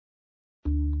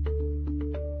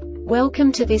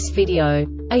Welcome to this video.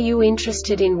 Are you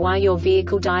interested in why your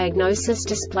vehicle diagnosis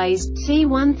displays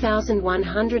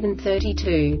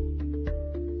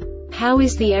C1132? How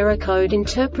is the error code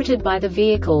interpreted by the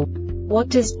vehicle? What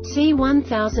does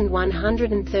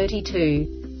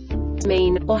C1132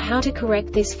 mean, or how to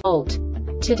correct this fault?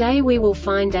 Today we will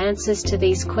find answers to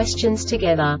these questions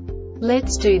together.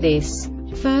 Let's do this.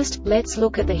 First, let's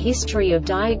look at the history of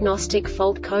diagnostic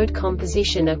fault code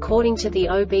composition according to the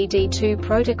OBD2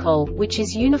 protocol, which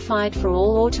is unified for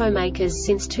all automakers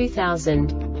since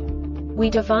 2000. We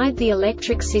divide the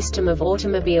electric system of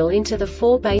automobile into the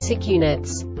four basic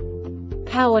units: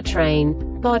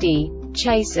 powertrain, body,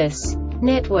 chassis,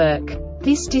 network.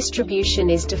 This distribution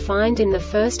is defined in the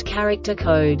first character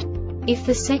code. If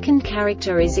the second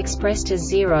character is expressed as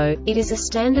 0, it is a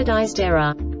standardized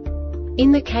error.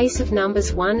 In the case of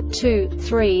numbers 1, 2,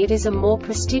 3, it is a more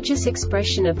prestigious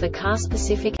expression of the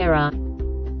car-specific error.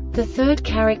 The third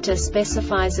character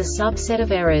specifies a subset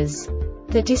of errors.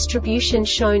 The distribution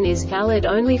shown is valid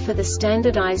only for the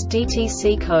standardized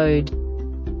DTC code.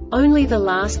 Only the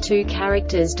last two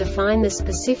characters define the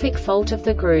specific fault of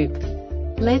the group.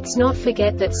 Let's not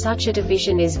forget that such a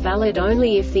division is valid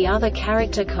only if the other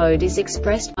character code is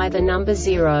expressed by the number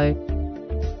 0.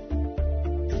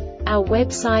 Our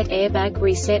website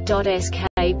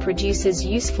airbagreset.sk produces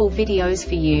useful videos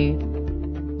for you.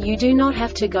 You do not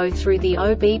have to go through the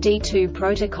OBD2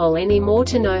 protocol anymore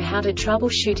to know how to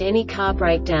troubleshoot any car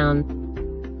breakdown.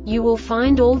 You will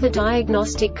find all the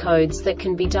diagnostic codes that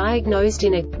can be diagnosed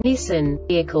in a Nissan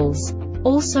vehicles.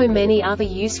 Also many other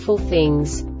useful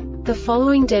things. The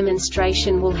following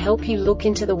demonstration will help you look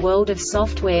into the world of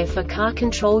software for car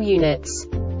control units.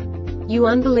 You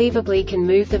unbelievably can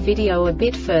move the video a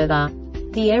bit further.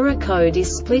 The error code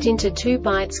is split into 2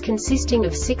 bytes consisting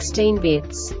of 16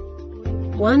 bits.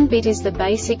 1 bit is the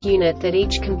basic unit that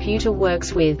each computer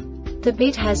works with. The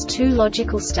bit has 2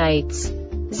 logical states: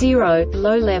 0,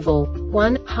 low level,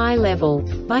 1, high level.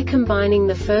 By combining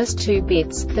the first 2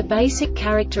 bits, the basic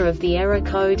character of the error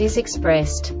code is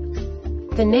expressed.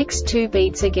 The next 2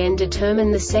 beats again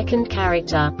determine the second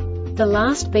character. The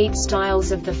last beat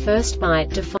styles of the first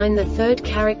byte define the third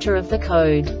character of the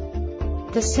code.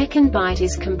 The second byte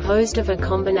is composed of a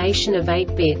combination of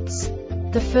 8 bits.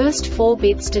 The first 4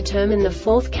 bits determine the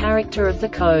fourth character of the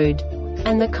code.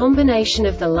 And the combination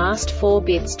of the last 4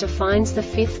 bits defines the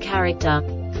fifth character.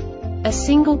 A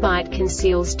single byte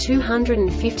conceals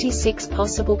 256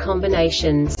 possible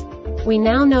combinations. We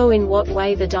now know in what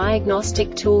way the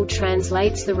diagnostic tool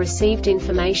translates the received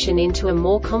information into a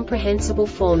more comprehensible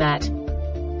format.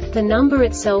 The number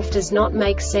itself does not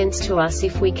make sense to us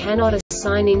if we cannot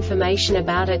assign information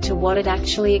about it to what it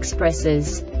actually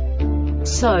expresses.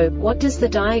 So, what does the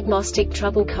diagnostic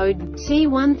trouble code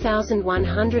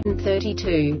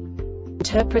C1132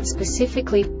 interpret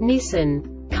specifically for Nissan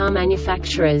car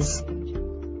manufacturers?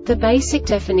 The basic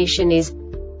definition is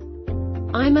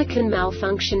IMA-CAN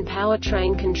malfunction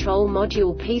powertrain control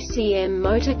module PCM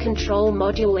motor control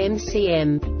module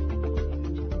MCM.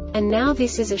 And now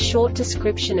this is a short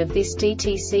description of this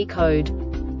DTC code.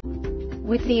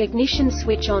 With the ignition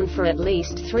switch on for at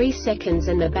least 3 seconds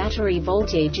and the battery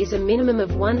voltage is a minimum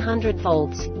of 100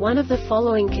 volts, one of the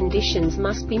following conditions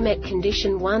must be met.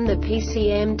 Condition 1: the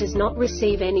PCM does not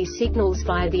receive any signals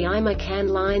via the IMA-CAN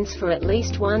lines for at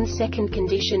least 1 second.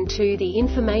 Condition 2: the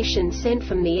information sent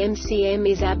from the MCM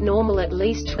is abnormal at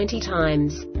least 20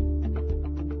 times.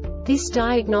 This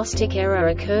diagnostic error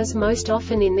occurs most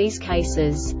often in these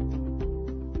cases: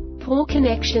 poor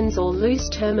connections or loose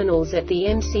terminals at the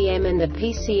MCM and the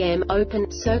PCM, open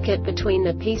circuit between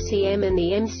the PCM and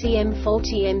the MCM,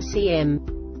 faulty MCM.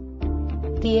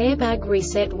 The Airbag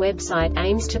Reset website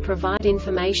aims to provide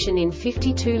information in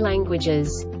 52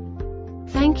 languages.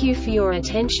 Thank you for your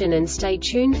attention and stay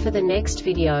tuned for the next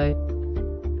video.